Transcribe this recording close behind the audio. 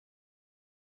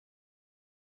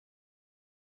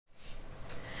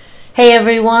Hey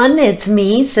everyone, it's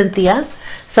me, Cynthia.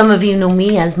 Some of you know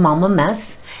me as Mama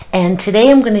Mess, and today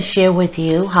I'm going to share with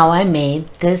you how I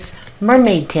made this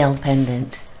mermaid tail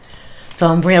pendant. So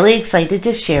I'm really excited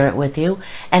to share it with you,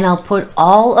 and I'll put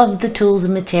all of the tools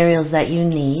and materials that you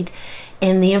need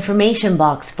in the information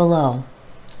box below.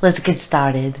 Let's get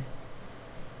started.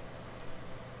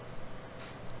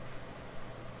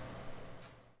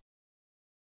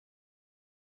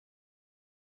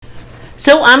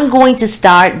 So I'm going to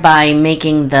start by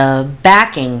making the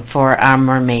backing for our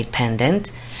mermaid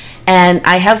pendant, and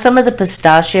I have some of the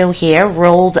pistachio here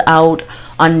rolled out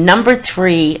on number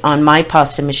 3 on my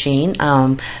pasta machine.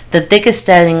 The thickest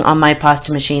setting on my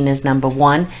pasta machine is number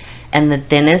 1 and the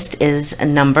thinnest is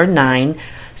number 9,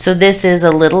 so this is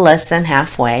a little less than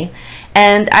halfway.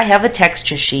 And I have a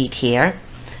texture sheet here,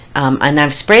 and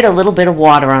I've sprayed a little bit of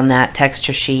water on that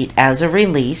texture sheet as a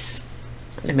release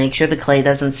to make sure the clay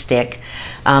doesn't stick.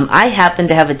 I happen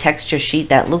to have a texture sheet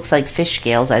that looks like fish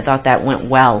scales. I thought that went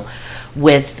well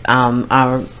with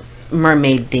our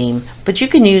mermaid theme, but you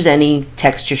can use any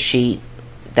texture sheet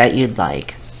that you'd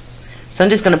like. So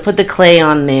I'm just going to put the clay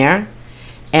on there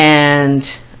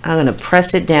and I'm going to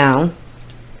press it down.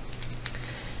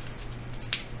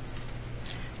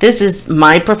 This is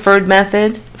my preferred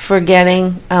method for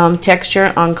getting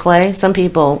texture on clay. Some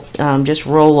people just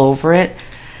roll over it,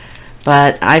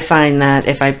 but I find that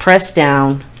if I press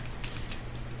down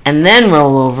and then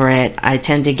roll over it, I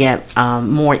tend to get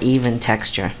more even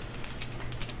texture.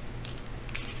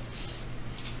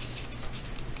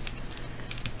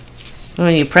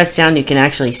 When you press down, you can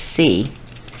actually see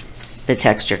the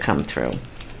texture come through.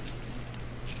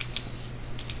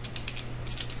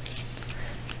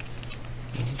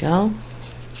 There you go.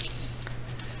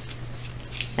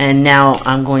 And now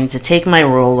I'm going to take my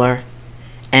roller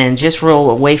and just roll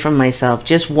away from myself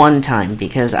just one time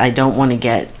because I don't want to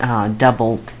get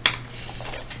double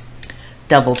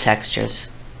textures.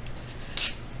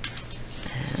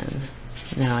 And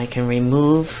now I can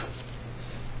remove.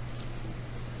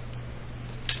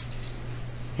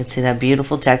 You can see that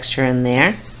beautiful texture in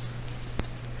there.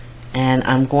 And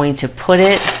I'm going to put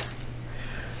it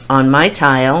on my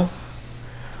tile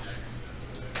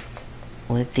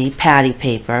with the patty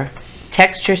paper,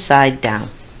 texture side down.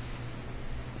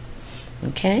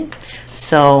 Okay,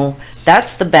 so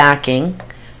that's the backing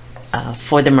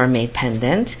for the mermaid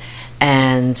pendant,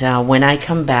 and when I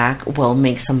come back we'll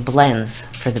make some blends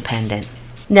for the pendant.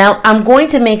 Now I'm going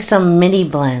to make some mini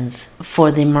blends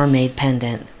for the mermaid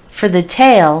pendant. For the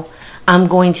tail I'm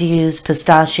going to use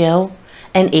pistachio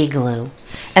and igloo,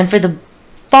 and for the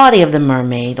body of the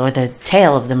mermaid, or the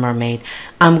tail of the mermaid,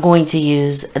 I'm going to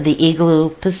use the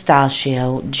igloo,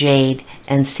 pistachio, jade,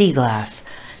 and sea glass.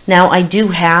 Now I do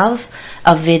have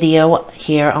a video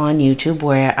here on YouTube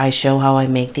where I show how I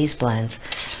make these blends,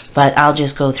 but I'll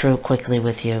just go through it quickly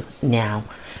with you now.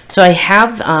 So I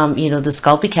have the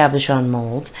Sculpey Cabochon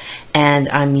mold, and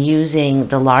I'm using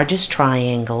the largest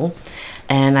triangle,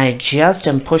 and I just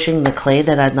am pushing the clay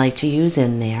that I'd like to use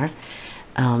in there,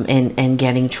 and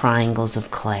getting triangles of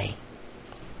clay.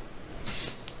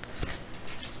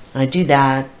 I do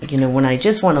that, when I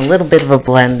just want a little bit of a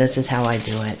blend. This is how I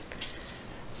do it.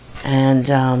 And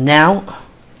now,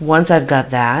 once I've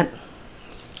got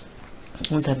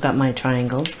my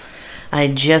triangles, I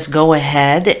just go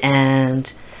ahead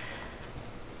and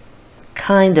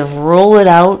kind of roll it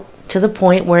out to the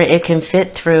point where it can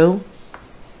fit through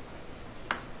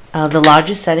the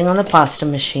largest setting on the pasta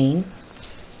machine.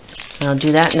 I'll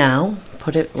do that now,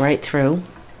 put it right through.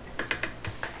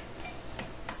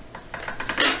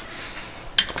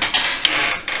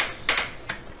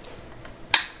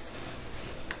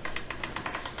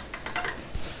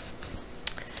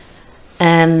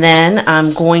 And then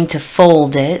I'm going to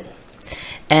fold it,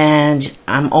 and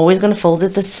I'm always going to fold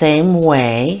it the same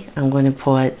way. I'm going to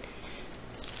put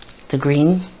the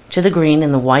green to the green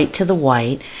and the white to the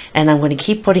white, and I'm going to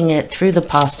keep putting it through the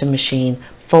pasta machine,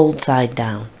 fold side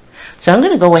down. So I'm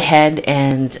going to go ahead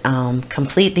and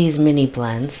complete these mini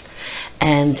blends,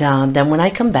 and then when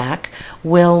I come back,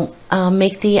 we'll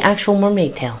make the actual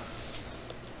mermaid tail.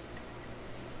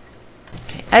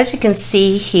 Okay. As you can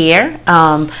see here,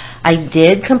 I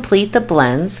did complete the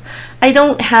blends. I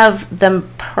don't have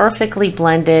them perfectly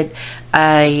blended.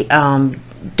 I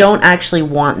don't actually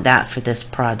want that for this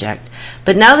project.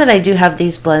 But now that I do have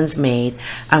these blends made,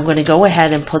 I'm going to go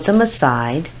ahead and put them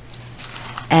aside,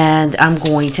 and I'm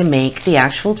going to make the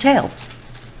actual tail.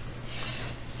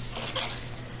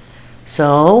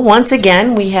 So once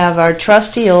again, we have our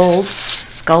trusty old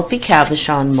Sculpey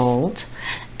Cabochon mold.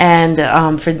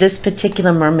 And for this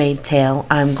particular mermaid tail,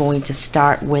 I'm going to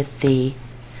start with the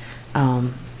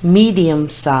medium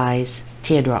size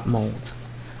teardrop mold.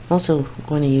 I'm also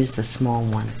going to use the small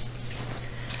one.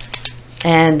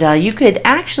 And you could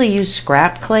actually use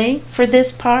scrap clay for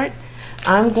this part.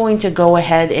 I'm going to go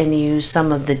ahead and use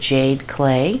some of the jade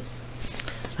clay.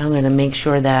 I'm going to make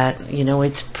sure that, you know,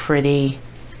 it's pretty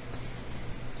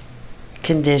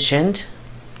conditioned.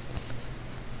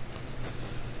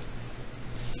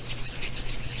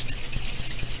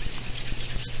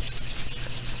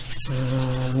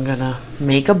 I'm gonna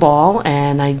make a ball,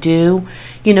 and I do,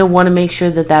 you know, want to make sure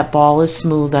that that ball is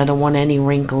smooth. I don't want any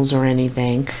wrinkles or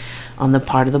anything on the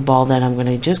part of the ball that I'm going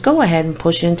to just go ahead and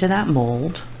push into that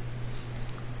mold,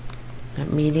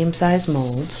 that medium-sized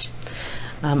mold.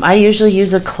 I usually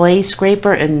use a clay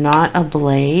scraper and not a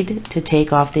blade to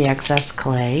take off the excess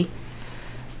clay.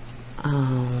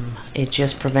 It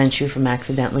just prevents you from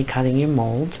accidentally cutting your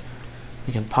mold.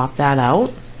 You can pop that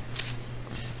out.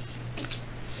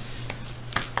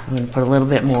 I'm going to put a little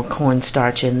bit more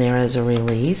cornstarch in there as a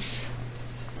release.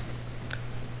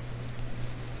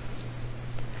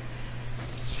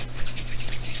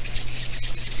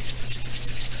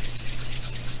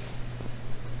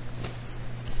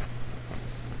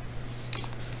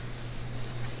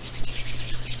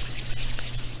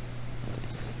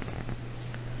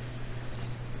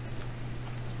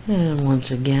 And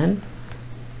once again,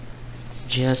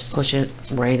 just push it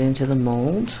right into the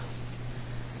mold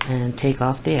and take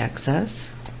off the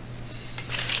excess.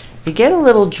 If you get a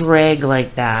little drag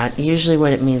like that, usually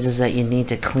what it means is that you need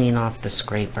to clean off the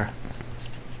scraper.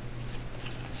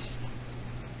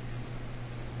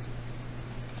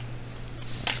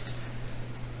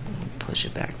 Push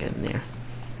it back in there.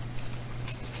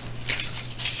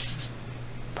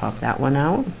 Pop that one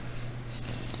out.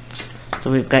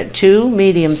 So we've got two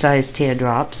medium-sized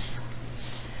teardrops.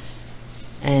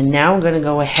 And now I'm going to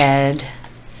go ahead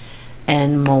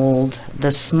and mold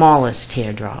the smallest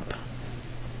teardrop.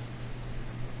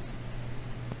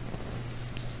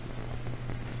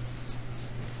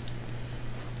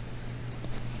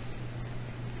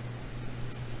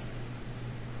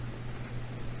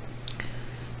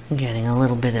 I'm getting a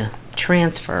little bit of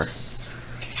transfer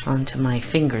onto my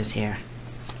fingers here.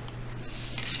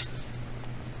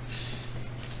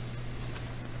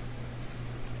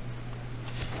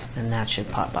 And that should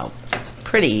pop out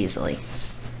pretty easily.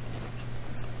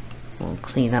 We'll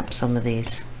clean up some of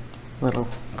these little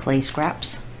clay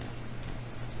scraps.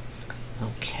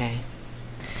 Okay.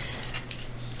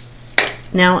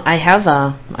 Now I have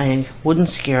a wooden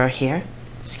skewer here,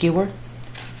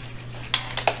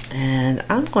 and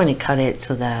I'm going to cut it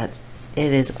so that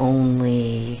it is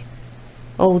only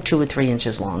 2 or 3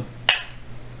 inches long.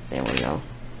 There we go.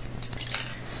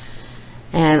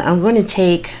 And I'm going to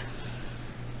take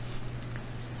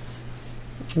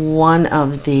one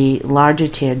of the larger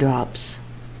teardrops,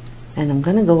 and I'm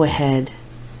going to go ahead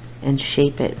and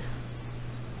shape it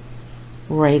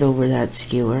right over that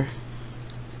skewer.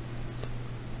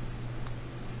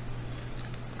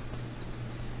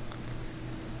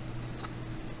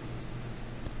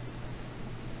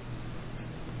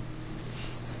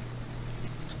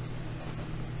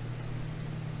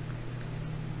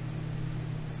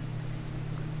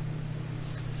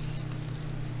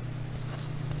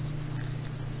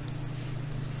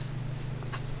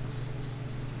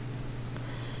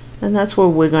 And that's where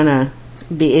we're gonna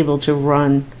be able to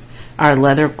run our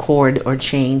leather cord or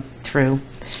chain through,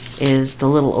 is the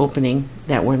little opening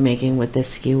that we're making with this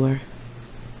skewer.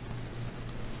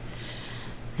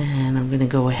 And I'm gonna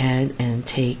go ahead and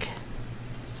take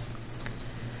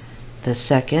the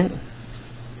second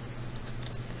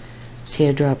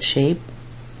teardrop shape,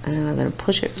 and I'm gonna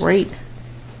push it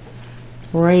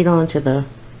right onto the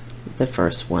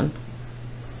first one.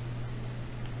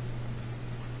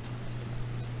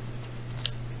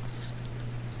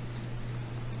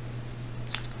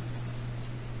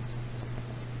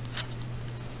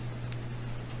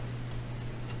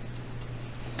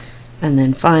 And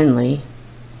then finally, you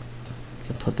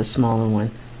can put the smaller one.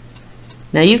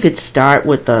 Now you could start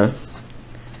with the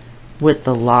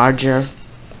larger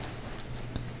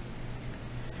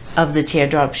of the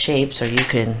teardrop shapes, or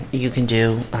you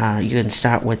can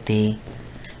start with the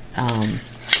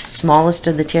smallest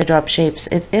of the teardrop shapes.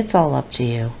 It's all up to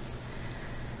you.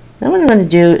 Then what I'm going to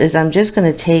do is I'm just going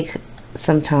to take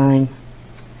some time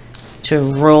to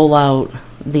roll out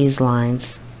these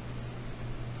lines,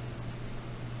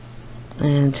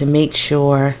 and to make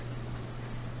sure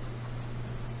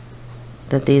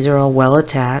that these are all well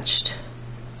attached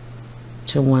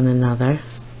to one another.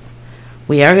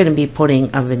 We are going to be putting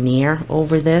a veneer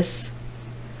over this,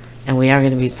 and we are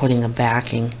going to be putting a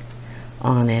backing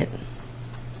on it.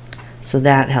 So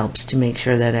that helps to make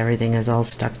sure that everything is all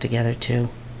stuck together too.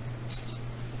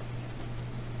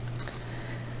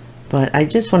 But I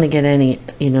just want to get any,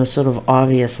 you know, sort of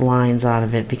obvious lines out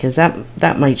of it, because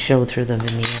that might show through the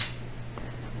veneer.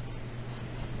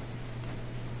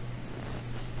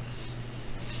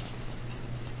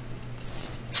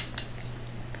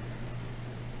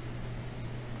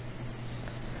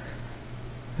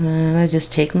 And I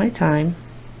just take my time.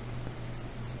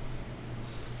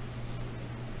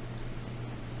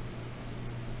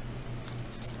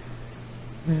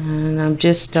 And I'm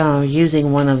just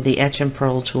using one of the Etch and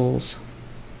Pearl tools.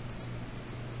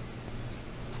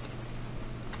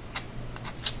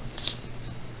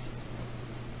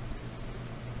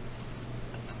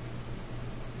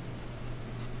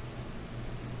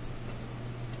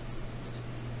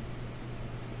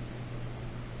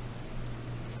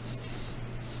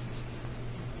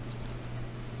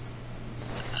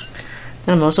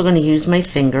 I'm also going to use my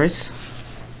fingers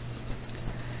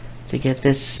to get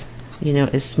this, you know,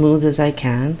 as smooth as I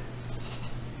can.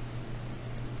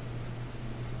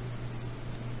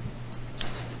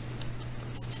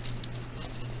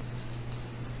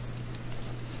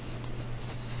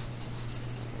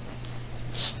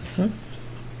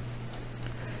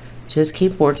 Just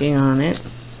keep working on it.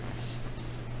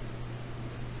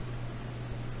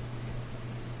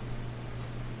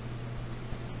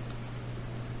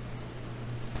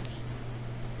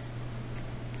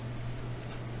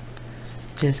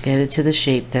 Just get it to the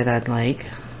shape that I'd like.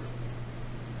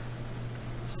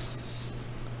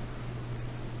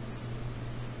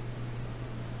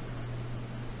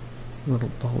 A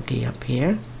little bulgy up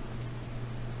here.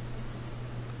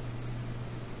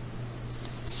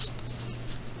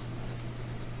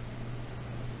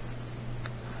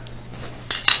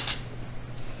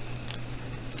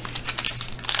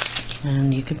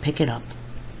 And you can pick it up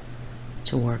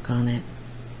to work on it.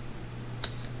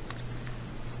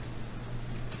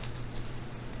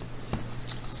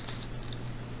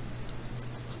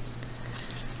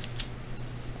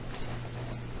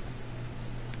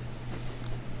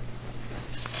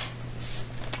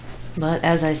 But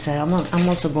as I said, I'm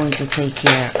also going to take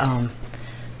care,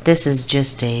 this is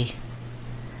just a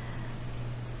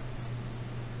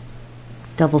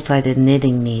double-sided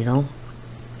knitting needle,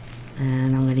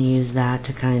 and I'm going to use that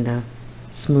to kind of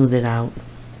smooth it out.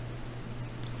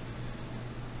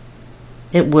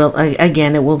 It will,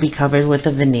 again, it will be covered with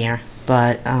a veneer,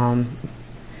 but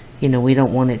you know, we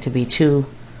don't want it to be too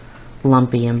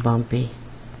lumpy and bumpy.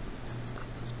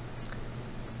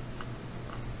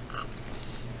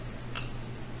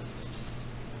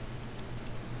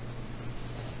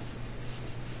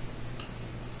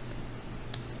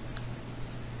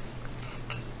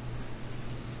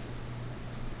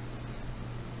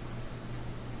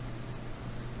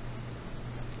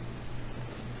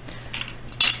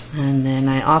 And then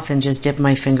I often just dip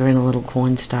my finger in a little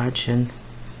cornstarch and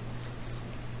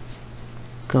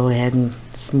go ahead and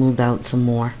smooth out some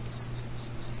more.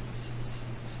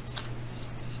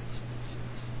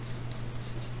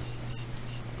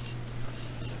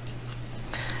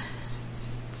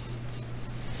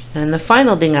 And the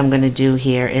final thing I'm going to do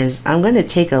here is I'm going to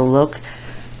take a look,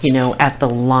 you know, at the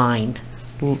line.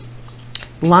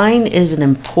 Line is an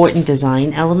important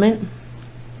design element.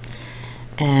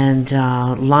 And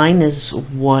line is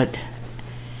what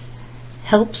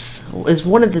helps, is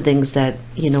one of the things that,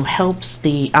 you know, helps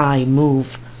the eye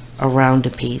move around a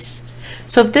piece.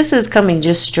 So if this is coming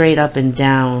just straight up and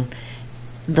down,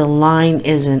 the line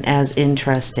isn't as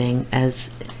interesting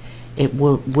as it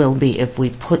will be if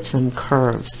we put some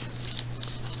curves.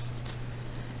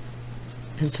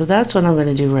 And so that's what I'm going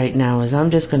to do right now, is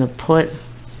I'm just going to put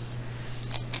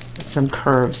some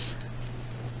curves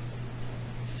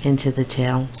into the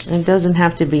tail. It doesn't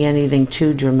have to be anything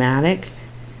too dramatic,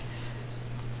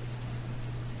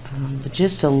 but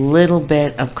just a little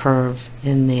bit of curve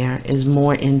in there is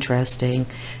more interesting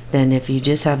than if you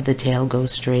just have the tail go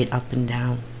straight up and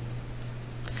down.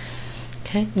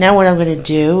 Okay, now what I'm going to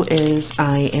do is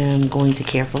I am going to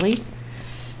carefully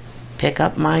pick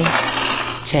up my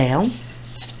tail,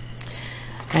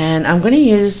 and I'm going to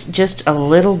use just a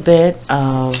little bit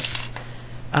of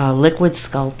liquid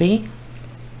Sculpey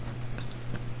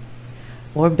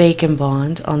or Bacon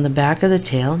Bond on the back of the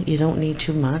tail. You don't need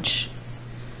too much.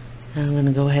 I'm going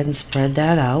to go ahead and spread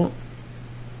that out.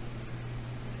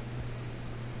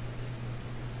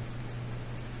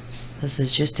 This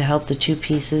is just to help the two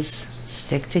pieces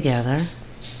stick together.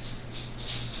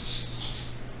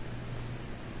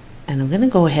 And I'm going to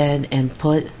go ahead and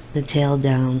put the tail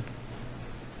down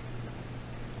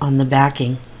on the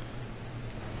backing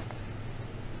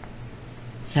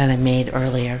that I made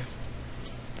earlier.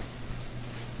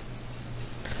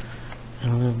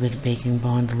 And a little bit of baking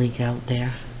bond leak out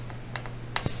there.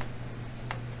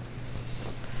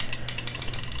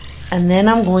 And then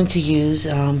I'm going to use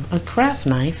a craft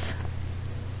knife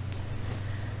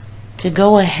to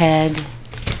go ahead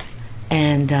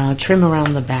and trim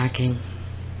around the backing.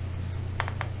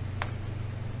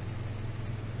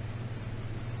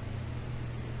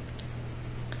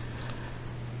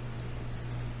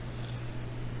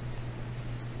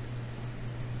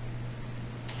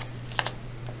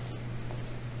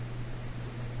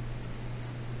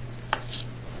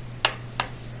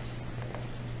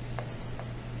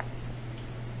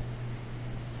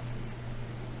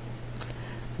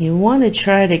 You want to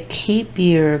try to keep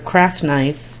your craft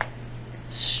knife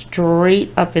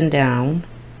straight up and down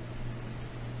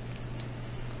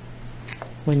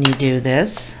when you do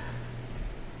this.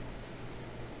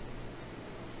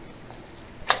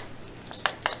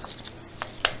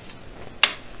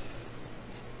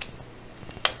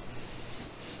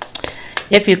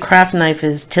 If your craft knife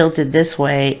is tilted this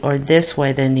way or this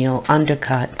way, then you'll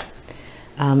undercut,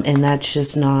 and that's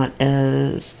just not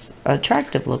as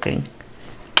attractive looking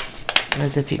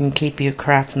as if you can keep your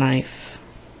craft knife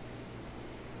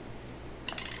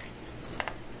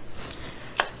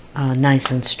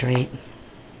nice and straight.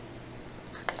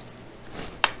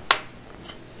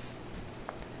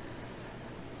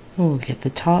 We'll get the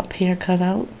top here cut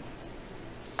out.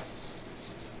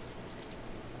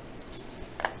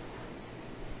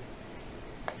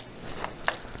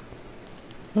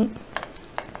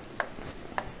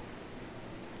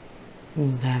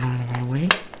 Move that out of our way.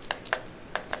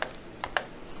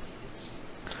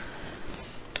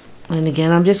 And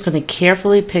again, I'm just going to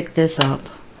carefully pick this up,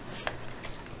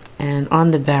 and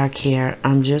on the back here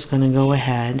I'm just going to go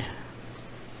ahead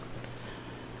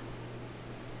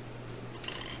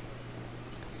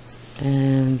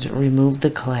and remove the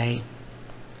clay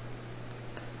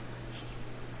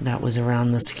that was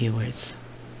around the skewers.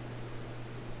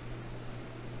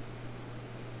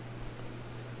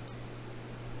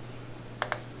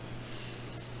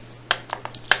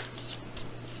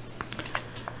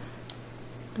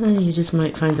 And you just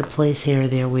might find a place here or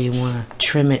there where you want to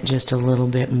trim it just a little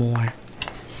bit more.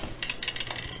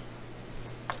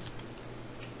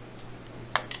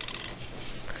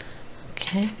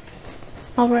 Okay.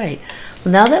 All right.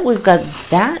 Well, now that we've got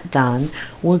that done,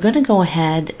 we're going to go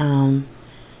ahead and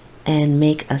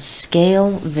make a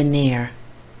scale veneer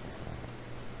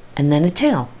and then a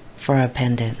tail for our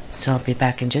pendant. So I'll be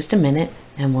back in just a minute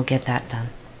and we'll get that done.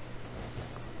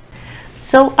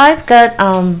 So I've got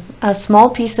a small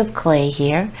piece of clay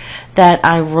here that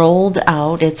I rolled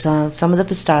out. It's some of the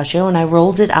pistachio, and I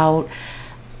rolled it out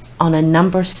on a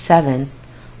number 7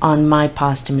 on my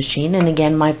pasta machine. And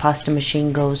again, my pasta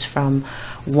machine goes from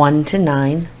 1 to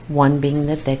 9, 1 being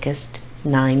the thickest,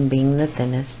 9 being the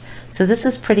thinnest. So this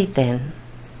is pretty thin.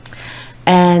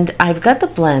 And I've got the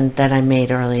blend that I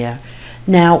made earlier.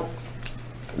 Now,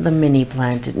 the mini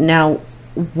blend. Now,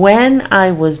 when I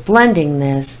was blending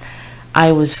this,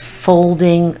 I was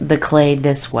folding the clay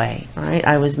this way, right?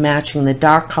 I was matching the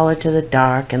dark color to the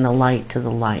dark and the light to the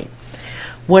light.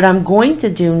 What I'm going to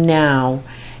do now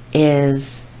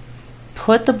is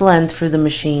put the blend through the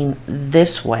machine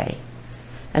this way,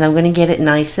 and I'm going to get it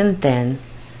nice and thin.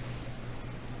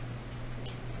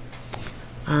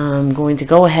 I'm going to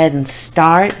go ahead and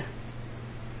start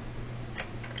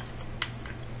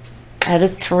at a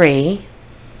 3.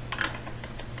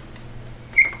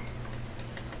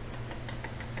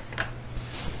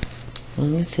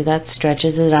 You see that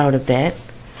stretches it out a bit.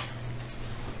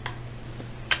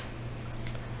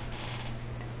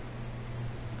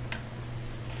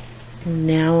 And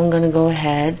now I'm going to go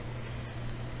ahead.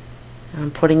 I'm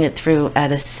putting it through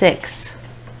at a 6.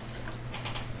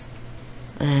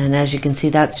 And as you can see,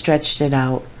 that stretched it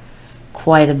out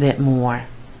quite a bit more.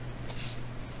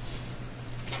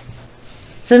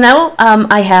 So now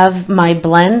I have my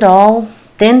blend all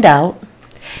thinned out.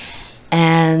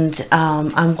 And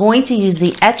I'm going to use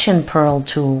the Etch and Pearl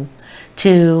tool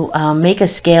to make a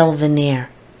scale veneer.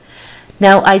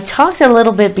 Now, I talked a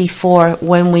little bit before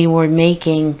when we were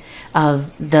making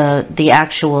the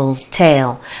actual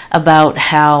tail about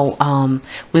how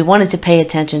we wanted to pay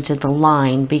attention to the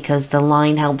line because the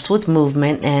line helps with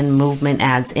movement and movement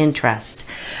adds interest.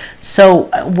 So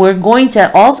we're going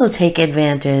to also take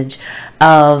advantage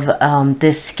of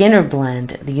this Skinner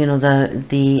blend, you know,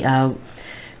 the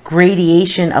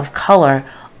gradation of color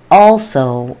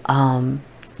also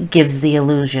gives the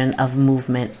illusion of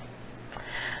movement.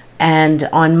 And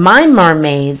on my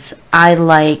mermaids, I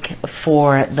like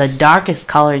for the darkest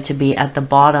color to be at the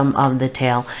bottom of the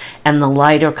tail and the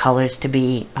lighter colors to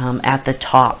be at the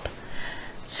top.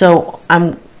 So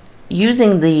I'm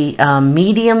using the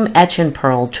medium etch and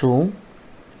pearl tool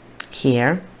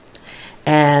here,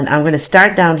 and I'm going to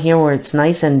start down here where it's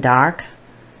nice and dark,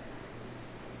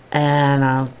 and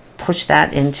I'll push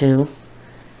that into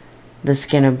the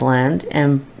Skinner blend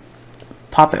and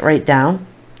pop it right down.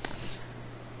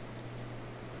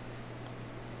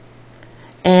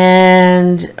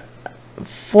 And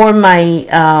for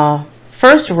my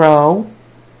first row,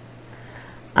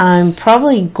 I'm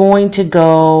probably going to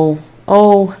go,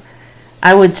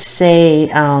 I would say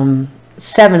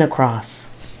 7 across.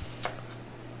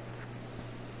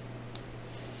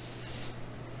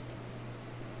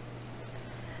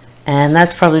 And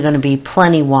that's probably going to be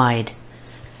plenty wide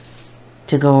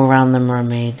to go around the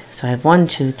mermaid. So I have 1,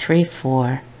 2, 3,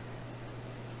 4,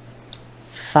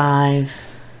 5,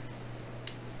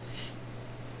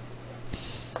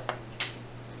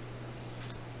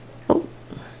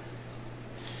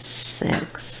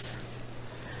 6.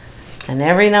 And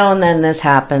every now and then this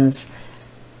happens.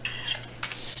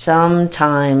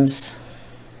 Sometimes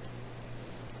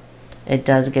it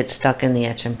does get stuck in the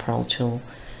Etch and Pearl tool.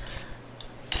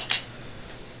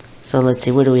 So let's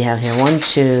see, what do we have here? 1,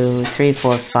 2, 3,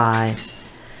 4,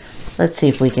 5. Let's see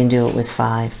if we can do it with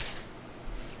 5.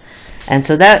 And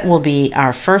so that will be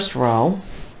our first row.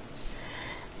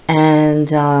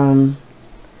 And I'll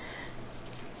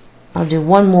do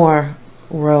one more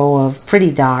row of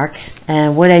pretty dark.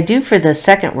 And what I do for the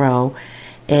second row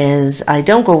is I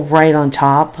don't go right on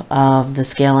top of the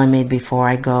scale I made before.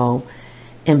 I go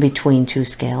in between 2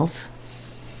 scales.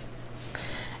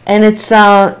 And it's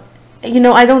you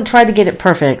know, I don't try to get it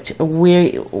perfect.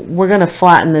 We're going to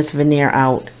flatten this veneer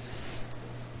out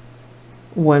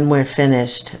when we're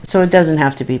finished, so it doesn't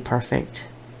have to be perfect.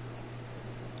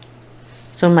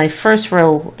 So my first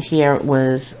row here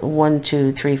was 1,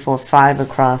 2, 3, 4, 5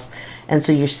 across, and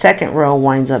so your second row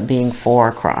winds up being 4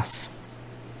 across.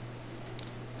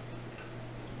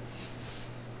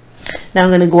 Now I'm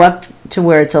going to go up to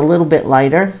where it's a little bit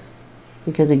lighter,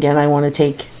 because again I want to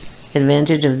take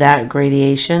advantage of that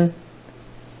gradation.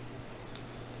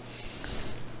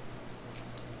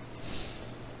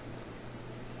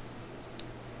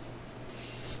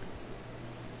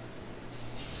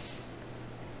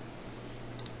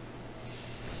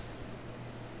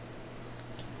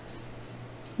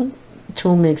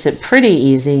 Tool makes it pretty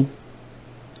easy.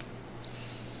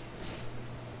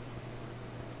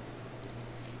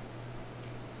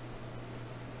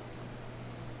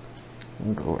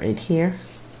 We'll go right here.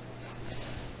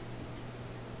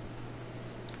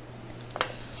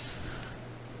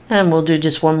 And we'll do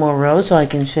just one more row so I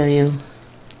can show you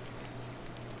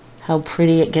how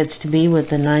pretty it gets to be with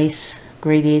the nice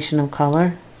gradation of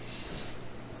color.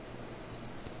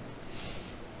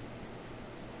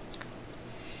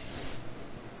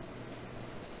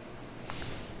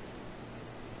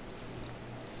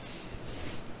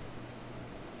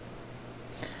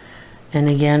 And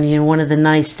again, you know, one of the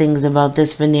nice things about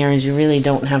this veneer is you really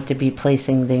don't have to be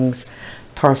placing things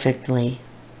perfectly.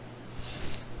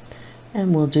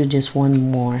 And we'll do just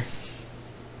one more.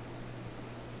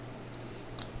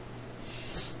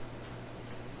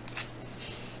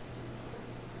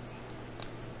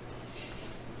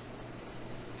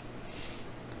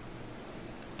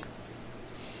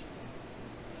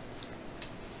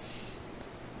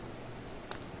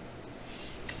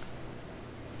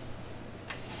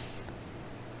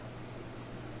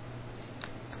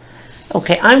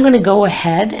 Okay, I'm going to go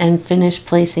ahead and finish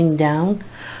placing down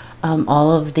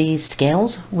all of these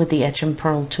scales with the Etch and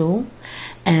Pearl tool.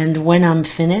 And when I'm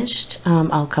finished,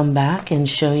 I'll come back and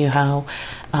show you how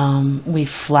we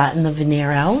flatten the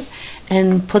veneer out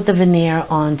and put the veneer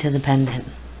onto the pendant.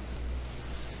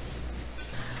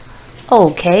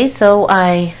 Okay, so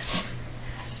I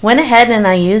went ahead and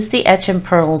I used the Etch and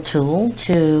Pearl tool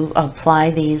to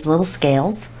apply these little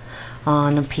scales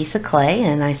on a piece of clay,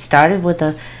 and I started with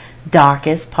the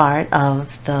darkest part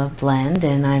of the blend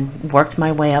and I worked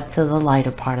my way up to the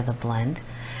lighter part of the blend.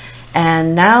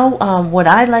 And now what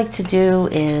I like to do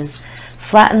is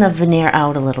flatten the veneer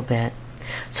out a little bit.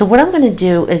 So what I'm going to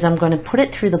do is I'm going to put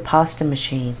it through the pasta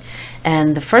machine,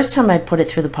 and the first time I put it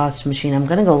through the pasta machine I'm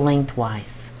going to go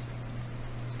lengthwise.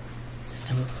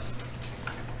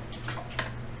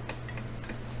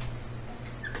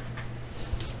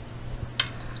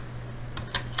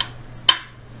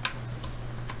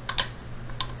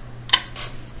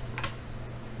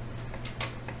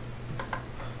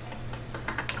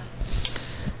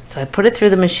 So I put it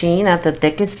through the machine at the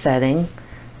thickest setting,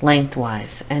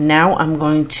 lengthwise. And now I'm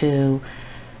going to,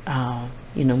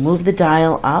 you know, move the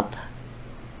dial up,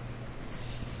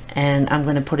 and I'm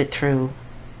going to put it through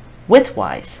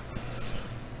widthwise.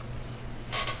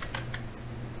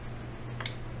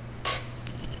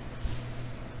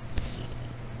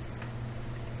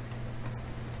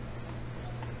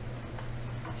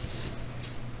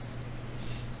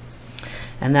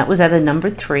 And that was at a number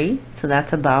 3, so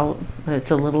that's about, it's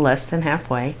a little less than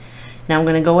halfway. Now I'm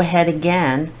going to go ahead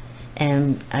again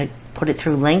and I put it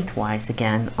through lengthwise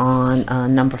again on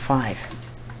number 5.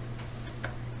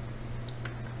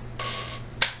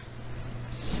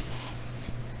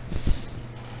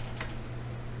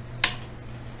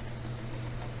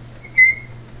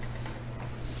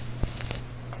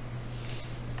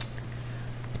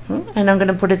 And I'm going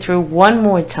to put it through one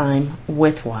more time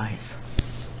widthwise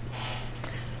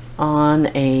on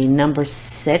a number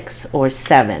 6 or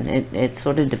 7. It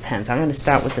sort of depends. I'm going to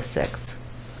start with the 6.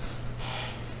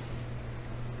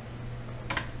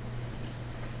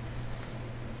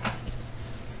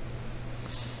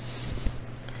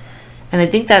 And I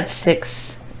think that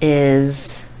 6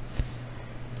 is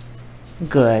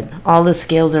good. All the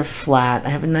scales are flat. I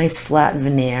have a nice flat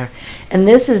veneer. And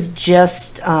this is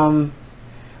just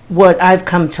what I've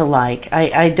come to like.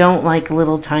 I don't like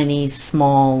little tiny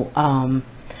small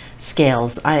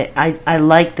scales. I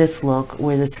like this look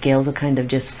where the scales are kind of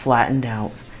just flattened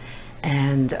out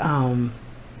and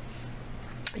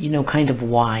you know, kind of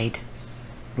wide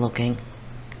looking.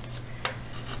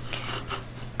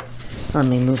 Let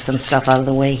me move some stuff out of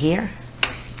the way here.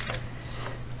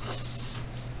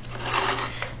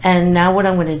 And now what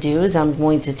I'm going to do is I'm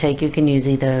going to take, you can use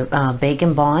either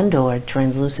Bacon Bond or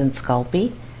translucent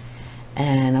Sculpey,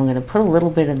 and I'm going to put a little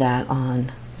bit of that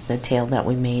on the tail that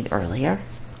we made earlier.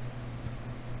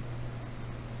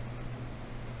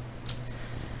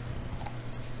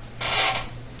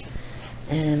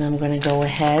 And I'm going to go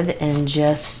ahead and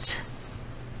just,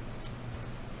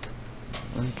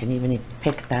 I can even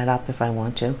pick that up if I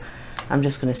want to. I'm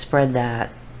just going to spread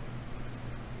that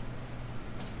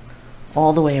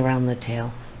all the way around the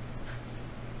tail.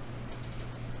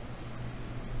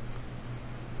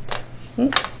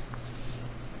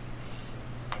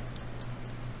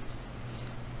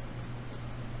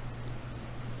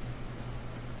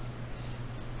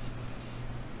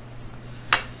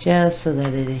 Just so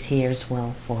that it adheres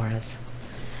well for us.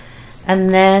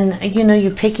 And then, you know,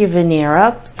 you pick your veneer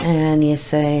up and you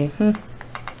say,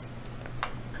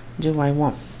 do I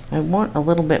want a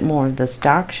little bit more of this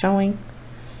dark showing.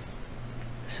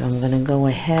 So I'm going to go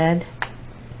ahead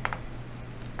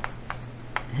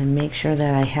and make sure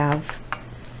that I have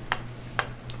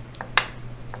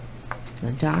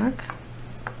the dark.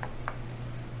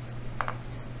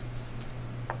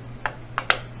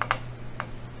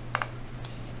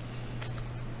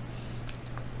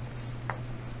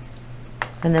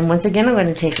 And then once again, I'm going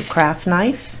to take a craft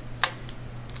knife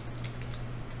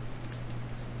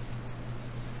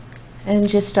and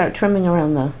just start trimming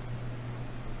around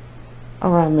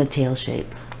the tail shape.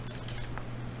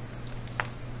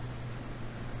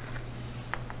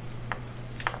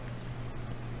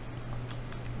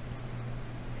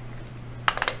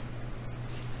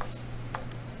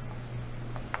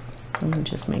 And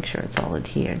just make sure it's all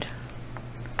adhered.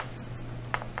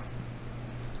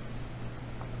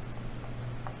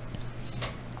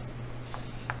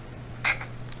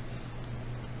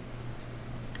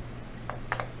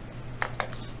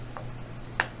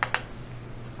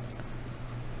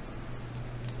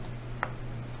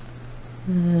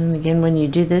 And again, when you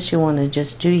do this, you want to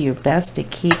just do your best to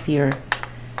keep your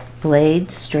blade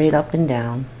straight up and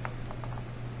down.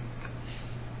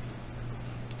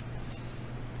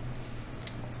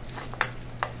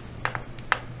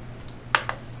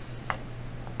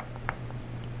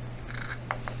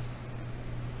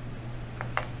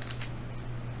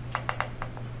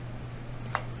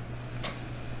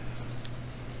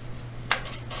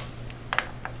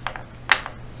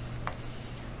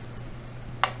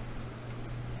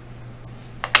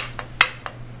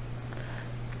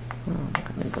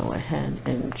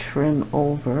 And trim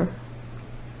over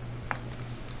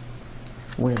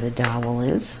where the dowel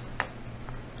is.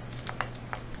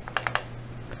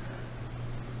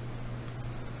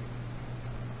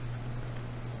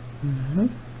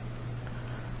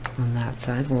 On that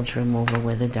side, we'll trim over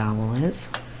where the dowel is.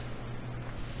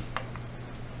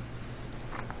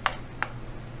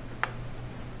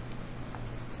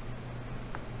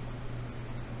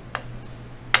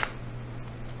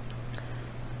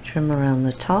 Trim around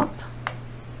the top.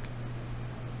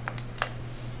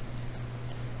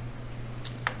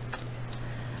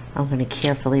 I'm going to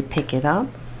carefully pick it up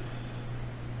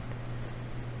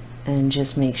and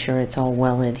just make sure it's all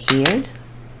well adhered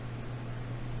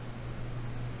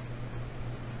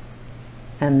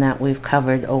and that we've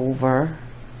covered over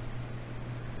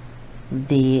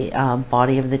the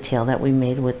body of the tail that we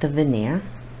made with the veneer.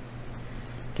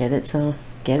 Get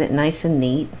it nice and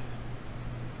neat.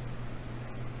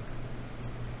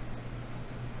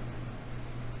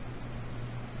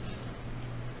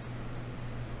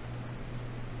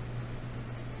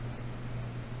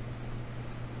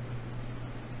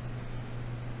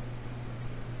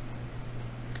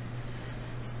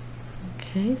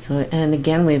 Okay, so, and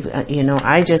again, we've, you know,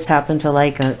 I just happen to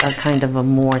like a kind of a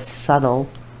more subtle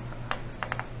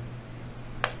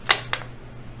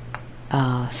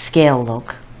scale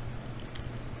look.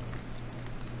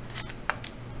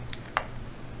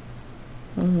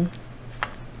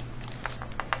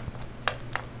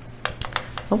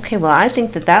 Okay, well, I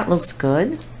think that that looks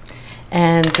good.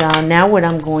 And now what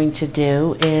I'm going to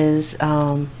do is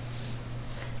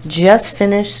just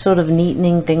finish sort of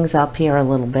neatening things up here a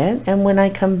little bit. And when I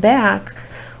come back,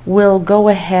 we'll go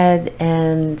ahead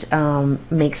and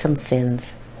make some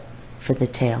fins for the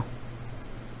tail.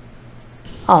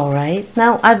 All right,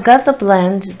 now I've got the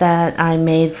blend that I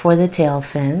made for the tail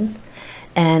fin.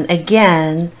 And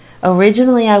again,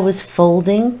 originally I was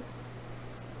folding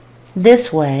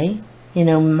this way, you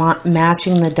know,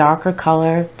 matching the darker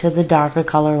color to the darker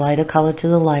color, lighter color to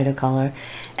the lighter color,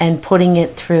 and putting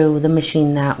it through the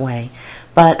machine that way.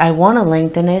 But I want to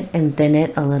lengthen it and thin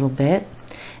it a little bit.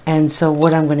 And so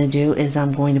what I'm going to do is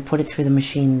I'm going to put it through the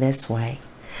machine this way.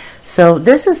 So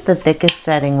this is the thickest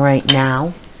setting right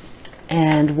now.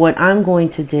 And what I'm going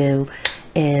to do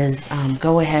is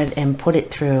go ahead and put it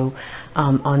through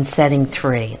on setting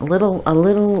 3, a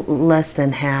little less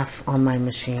than half on my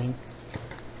machine.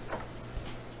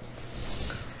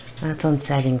 That's on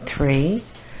setting 3.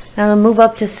 Now I'll move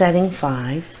up to setting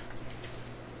 5.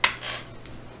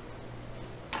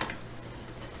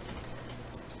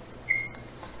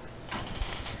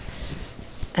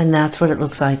 And that's what it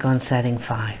looks like on setting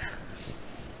 5.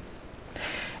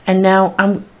 And now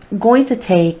I'm going to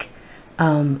take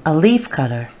a leaf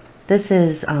cutter. This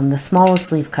is the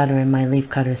smallest leaf cutter in my leaf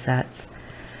cutter sets.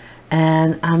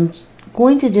 And I'm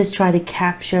going to just try to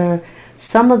capture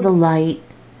some of the light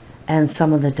and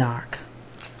some of the dark.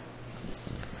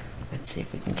 Let's see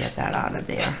if we can get that out of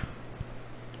there.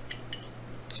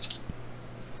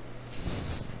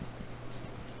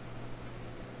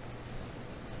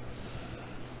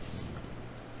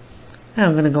 Now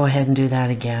I'm going to go ahead and do that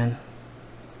again.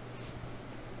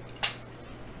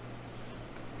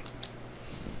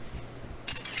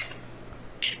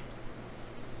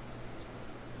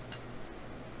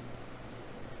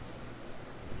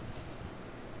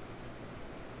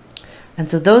 And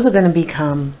so those are going to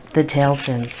become the tail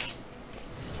fins.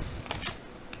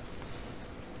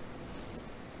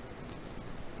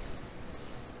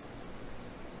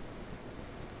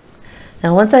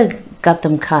 Now once I got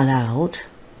them cut out,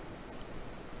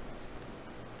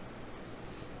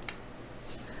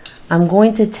 I'm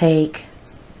going to take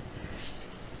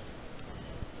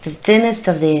the thinnest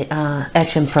of the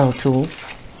Etch and Pearl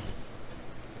tools,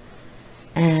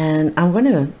 and I'm going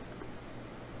to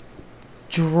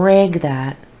drag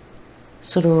that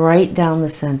sort of right down the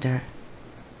center.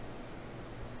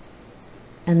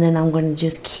 And then I'm going to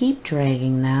just keep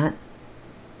dragging that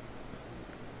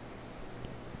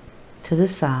to the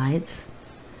sides.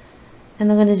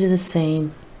 And I'm going to do the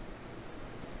same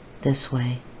this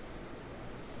way.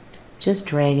 Just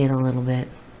drag it a little bit.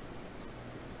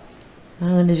 I'm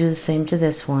going to do the same to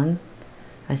this one.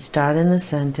 I start in the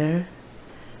center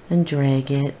and drag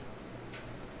it,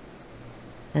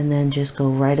 and then just go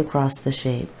right across the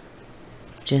shape,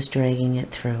 just dragging it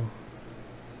through.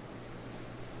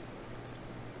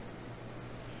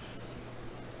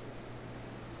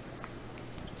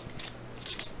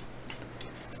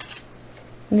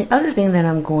 And the other thing that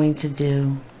I'm going to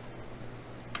do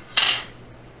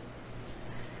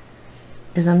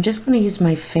is I'm just going to use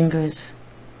my fingers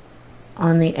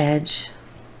on the edge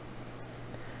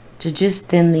to just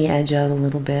thin the edge out a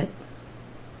little bit.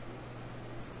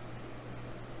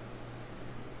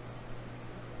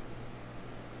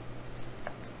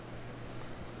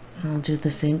 I'll do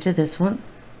the same to this one.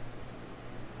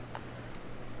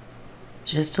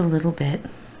 Just a little bit.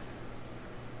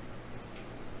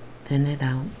 Thin it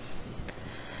out.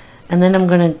 And then I'm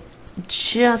going to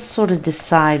just sort of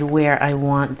decide where I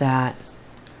want that,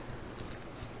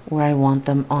 where I want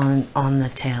them on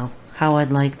the tail, how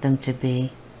I'd like them to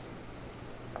be.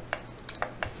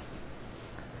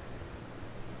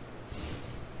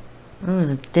 I'm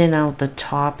going to thin out the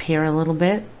top here a little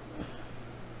bit.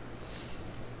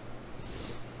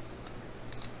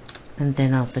 And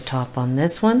thin out the top on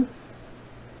this one.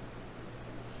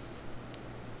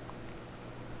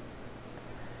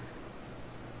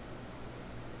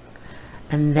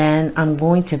 And then I'm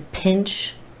going to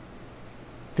pinch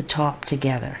the top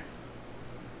together.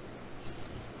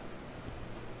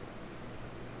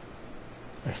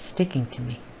 They're sticking to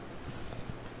me.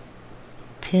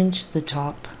 Pinch the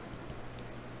top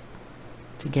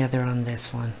together on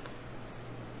this one.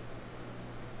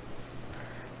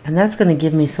 And that's going to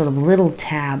give me sort of little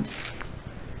tabs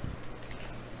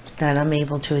that I'm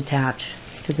able to attach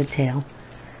to the tail.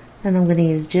 And I'm going to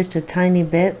use just a tiny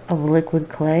bit of liquid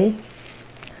clay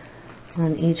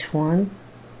on each one.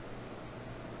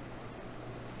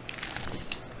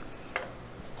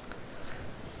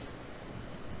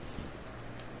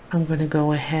 I'm going to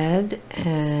go ahead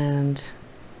and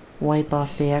wipe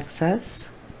off the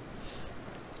excess.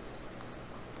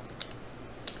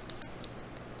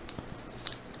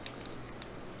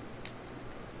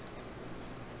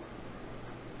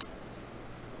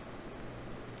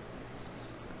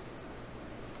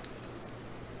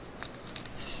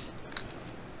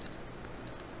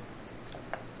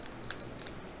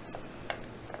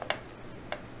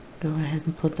 Go ahead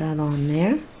and put that on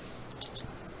there.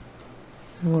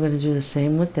 And we're going to do the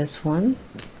same with this one.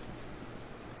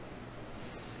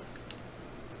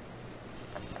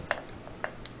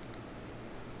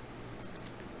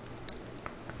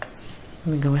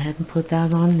 I'm going to go ahead and put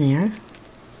that on there.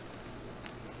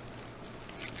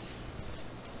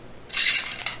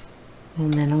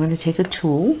 And then I'm going to take a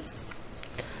tool.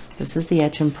 This is the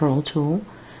Etch and Pearl tool.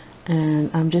 And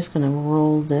I'm just going to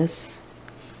roll this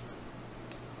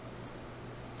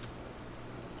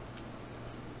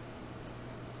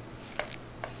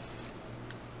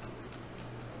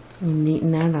and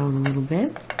neaten that out a little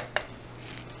bit.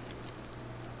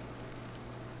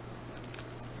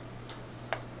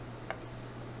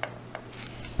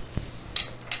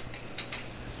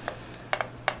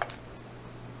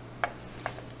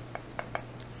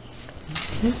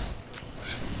 Okay.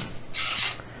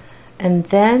 And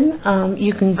then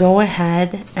you can go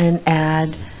ahead and add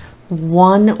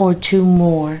 1 or 2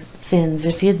 more fins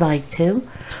if you'd like to,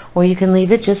 or you can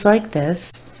leave it just like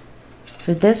this.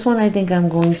 For this one, I think I'm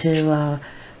going to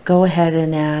go ahead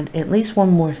and add at least 1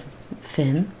 more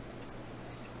fin.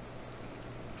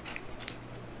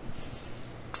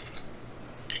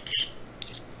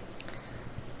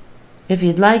 If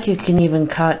you'd like, you can even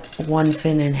cut 1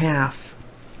 fin in half.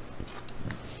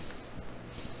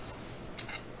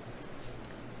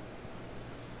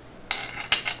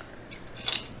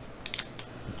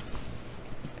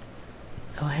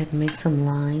 Go ahead and make some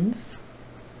lines.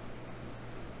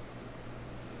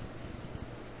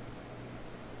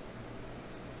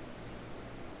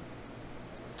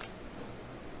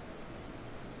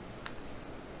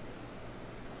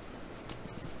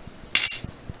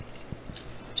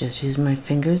 Just use my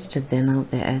fingers to thin out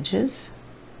the edges.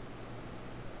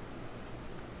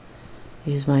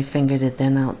 Use my finger to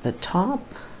thin out the top.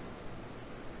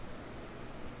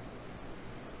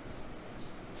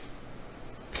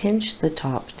 Pinch the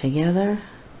top together.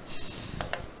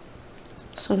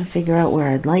 Sort of figure out where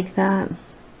I'd like that.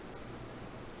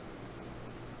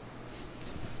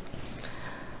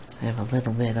 I have a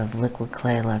little bit of liquid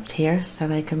clay left here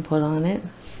that I can put on it.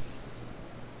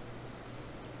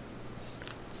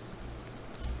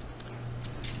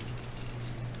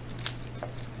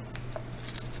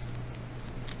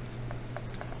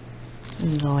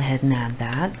 And go ahead and add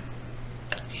that.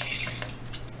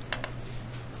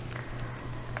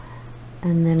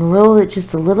 And then roll it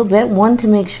just a little bit, 1 to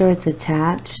make sure it's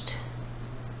attached,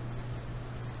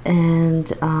 and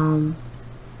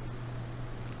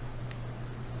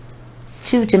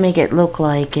 2 to make it look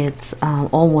like it's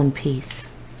all one piece.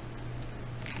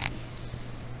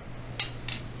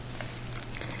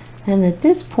 And at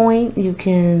this point you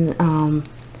can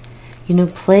you know,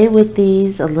 play with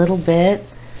these a little bit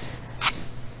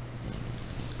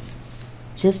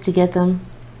just to get them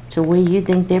to where you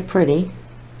think they're pretty.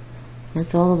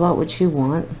 It's all about what you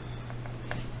want.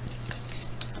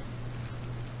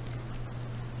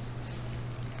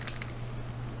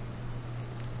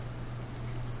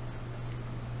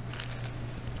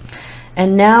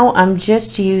 And now I'm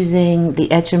just using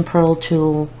the Etch and Pearl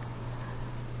tool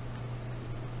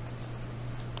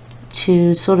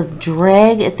to sort of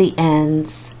drag at the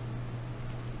ends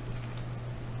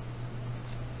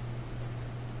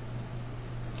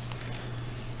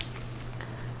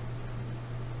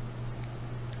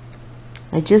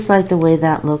I just like the way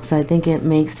that looks. I think it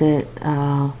makes it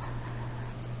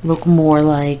look more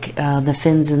like the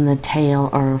fins and the tail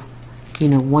are, you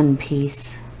know, one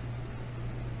piece.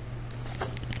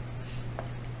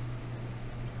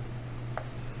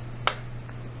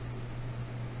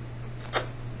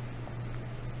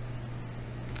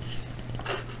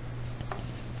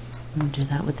 I'll do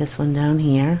that with this one down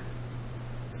here.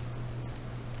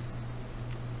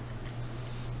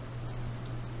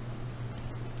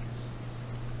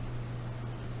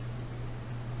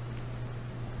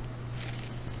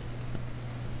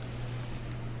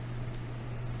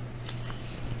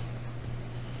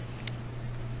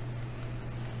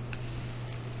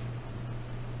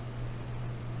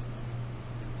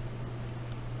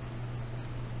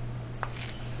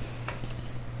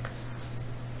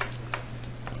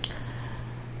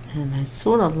 And I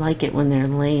sort of like it when they're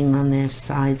laying on their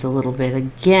sides a little bit.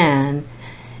 Again,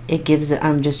 it gives it,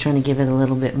 I'm just trying to give it a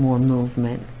little bit more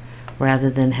movement rather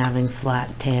than having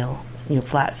flat tail, you know,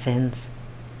 flat fins.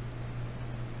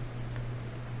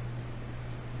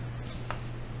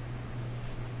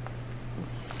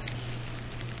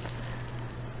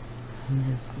 And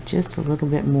there's just a little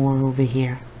bit more over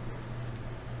here.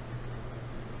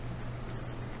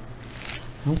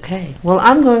 Okay, well,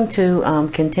 I'm going to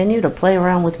continue to play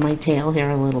around with my tail here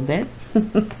a little bit.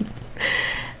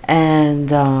 And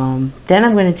then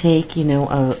I'm going to take, you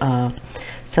know,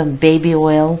 some baby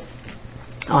oil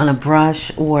on a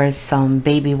brush or some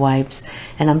baby wipes,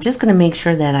 and I'm just going to make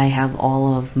sure that I have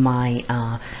all of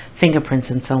my fingerprints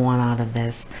and so on out of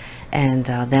this. And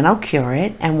then I'll cure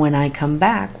it, and when I come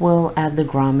back, we'll add the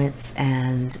grommets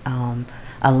and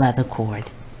a leather cord.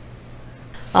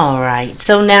 All right,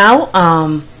 so now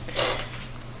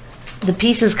the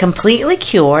piece is completely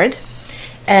cured,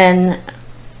 and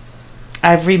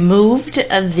I've removed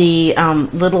the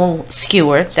little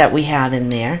skewer that we had in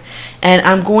there, and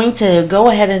I'm going to go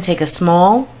ahead and take a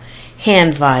small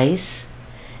hand vise,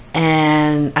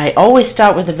 and I always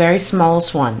start with the very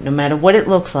smallest one, no matter what it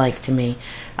looks like to me.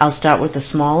 I'll start with the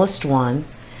smallest one,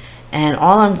 and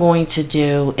all I'm going to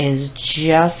do is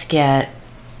just get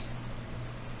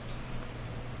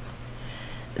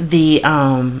the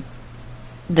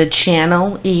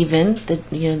channel even,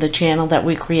 the channel that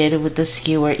we created with the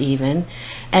skewer even,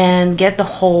 and get the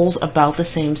holes about the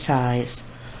same size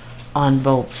on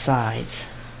both sides.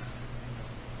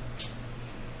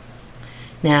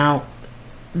 Now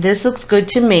this looks good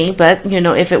to me, but you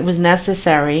know, if it was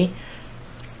necessary,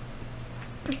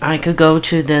 I could go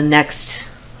to the next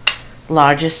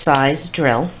largest size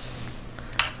drill.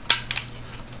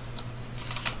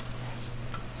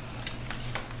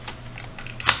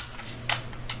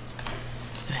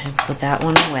 Put that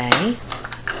one away.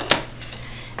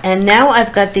 And now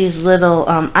I've got these little,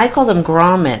 I call them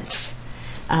grommets,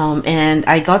 and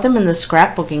I got them in the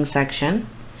scrapbooking section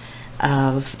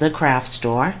of the craft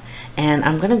store, and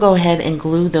I'm going to go ahead and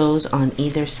glue those on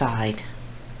either side.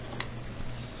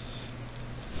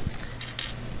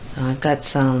 So I've got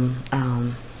some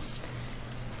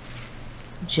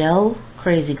gel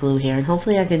crazy glue here, and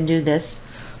hopefully I can do this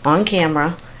on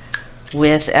camera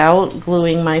without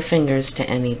gluing my fingers to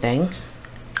anything.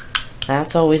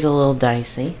 That's always a little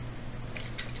dicey.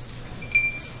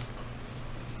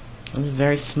 These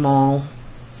very small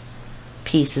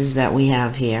pieces that we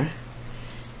have here.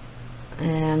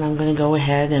 And I'm going to go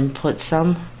ahead and put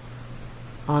some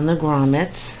on the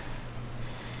grommets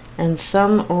and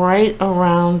some right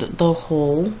around the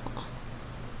hole.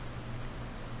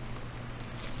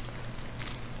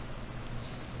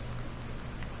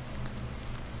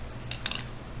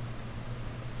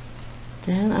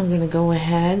 Then I'm going to go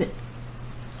ahead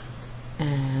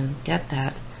and get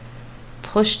that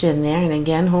pushed in there, and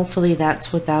again, hopefully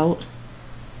that's without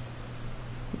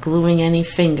gluing any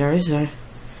fingers or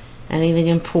anything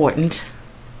important.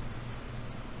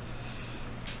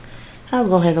 I'll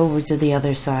go ahead over to the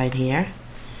other side here,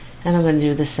 and I'm going to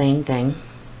do the same thing.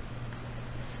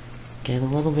 Get a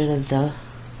little bit of the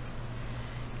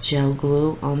gel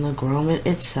glue on the grommet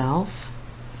itself,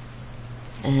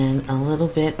 and a little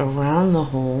bit around the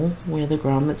hole where the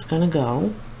grommet's going to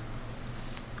go.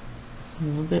 A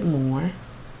little bit more.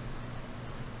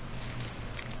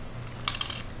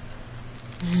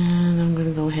 And I'm going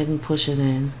to go ahead and push it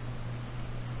in.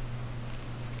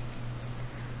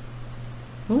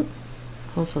 Ooh,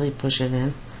 hopefully push it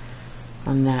in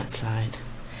on that side.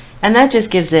 And that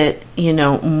just gives it, you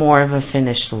know, more of a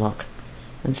finished look,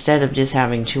 instead of just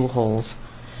having two holes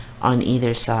on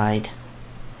either side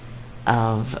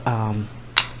of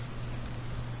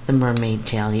the mermaid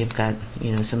tail. You've got,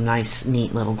 you know, some nice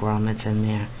neat little grommets in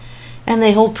there, and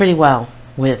they hold pretty well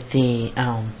with the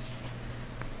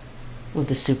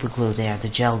super glue there, the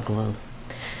gel glue.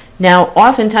 Now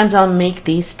oftentimes I'll make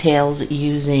these tails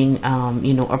using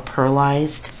you know, a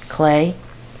pearlized clay,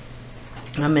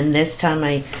 and this time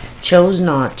I chose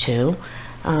not to,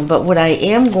 but what I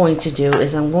am going to do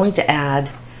is I'm going to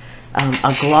add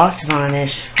a gloss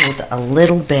varnish with a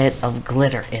little bit of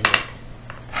glitter in it.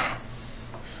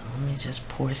 So let me just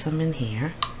pour some in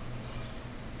here.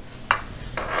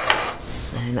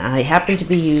 And I happen to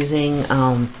be using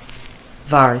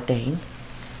Varathane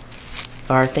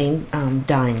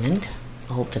Diamond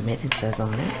Ultimate, it says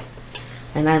on it.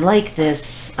 And I like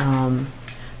this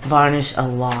varnish a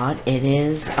lot. It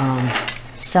is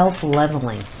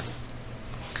self-leveling.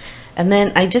 And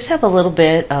then I just have a little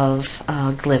bit of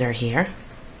glitter here,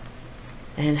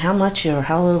 and how much or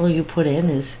how little you put in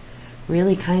is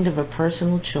really kind of a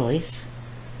personal choice.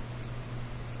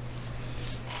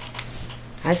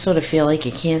 I sort of feel like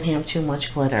you can't have too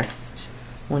much glitter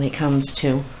when it comes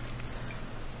to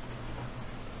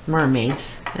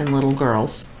mermaids and little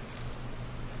girls.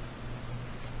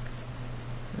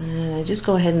 And I just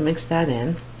go ahead and mix that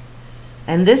in.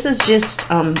 And this is just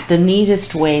the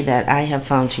neatest way that I have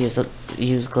found to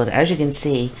use glitter. As you can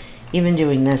see, even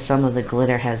doing this, some of the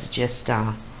glitter has just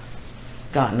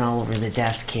gotten all over the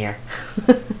desk here.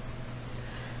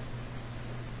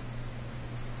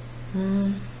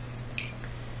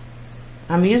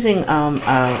 I'm using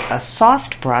a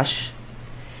soft brush,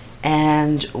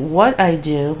 and what I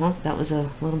do, oh, that was a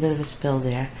little bit of a spill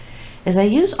there, is I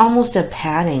use almost a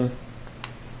patting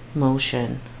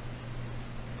motion.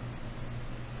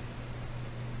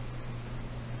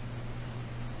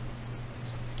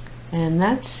 And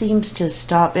that seems to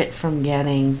stop it from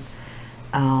getting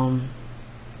air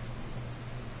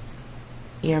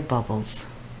bubbles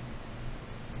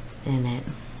in it.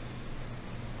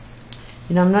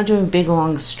 You know, I'm not doing big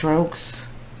long strokes,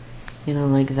 you know,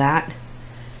 like that,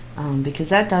 because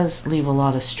that does leave a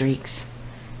lot of streaks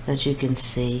that you can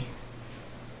see.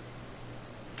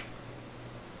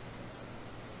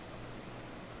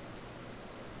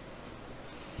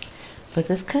 But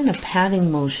this kind of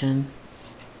patting motion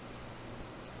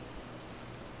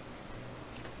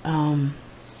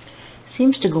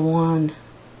seems to go on,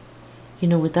 you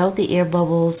know, without the air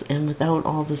bubbles and without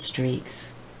all the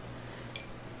streaks.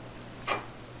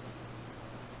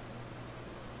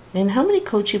 And how many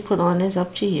coats you put on is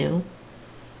up to you.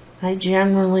 I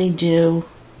generally do,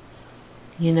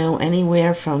 you know,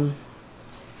 anywhere from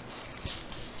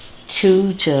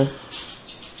 2 to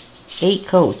 8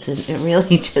 coats. It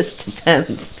really just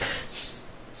depends.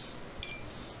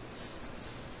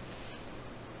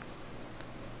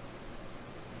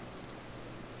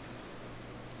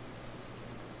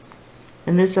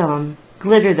 And this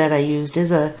glitter that I used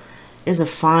is a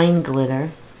fine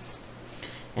glitter,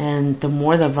 and the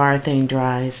more the Varathane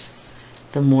dries,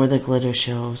 the more the glitter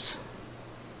shows.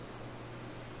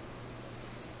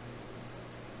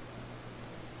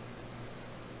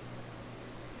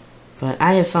 But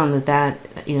I have found that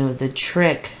you know, the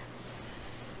trick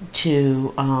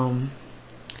to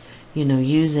you know,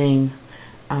 using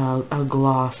a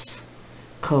gloss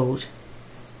coat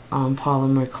on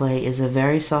polymer clay is a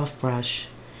very soft brush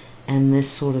and this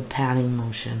sort of patting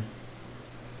motion.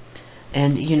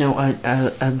 And you know,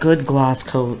 a good gloss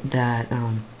coat that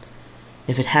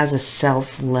if it has a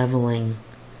self-leveling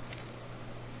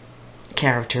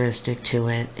characteristic to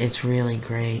it, it's really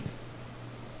great.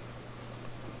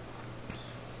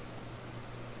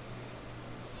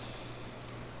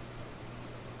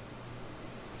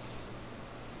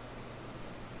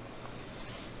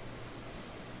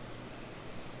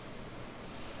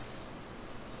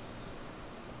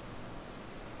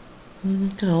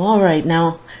 All right,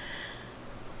 now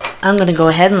I'm going to go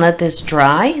ahead and let this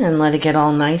dry and let it get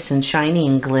all nice and shiny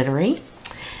and glittery.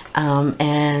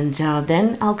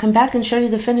 Then I'll come back and show you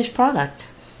the finished product.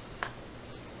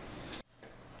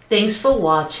 Thanks for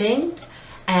watching,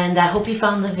 and I hope you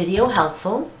found the video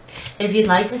helpful. If you'd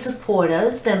like to support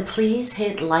us, then please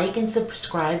hit like and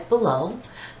subscribe below.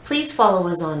 Please follow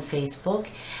us on Facebook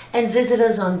and visit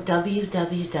us on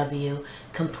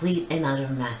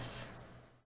www.completeanduttermess.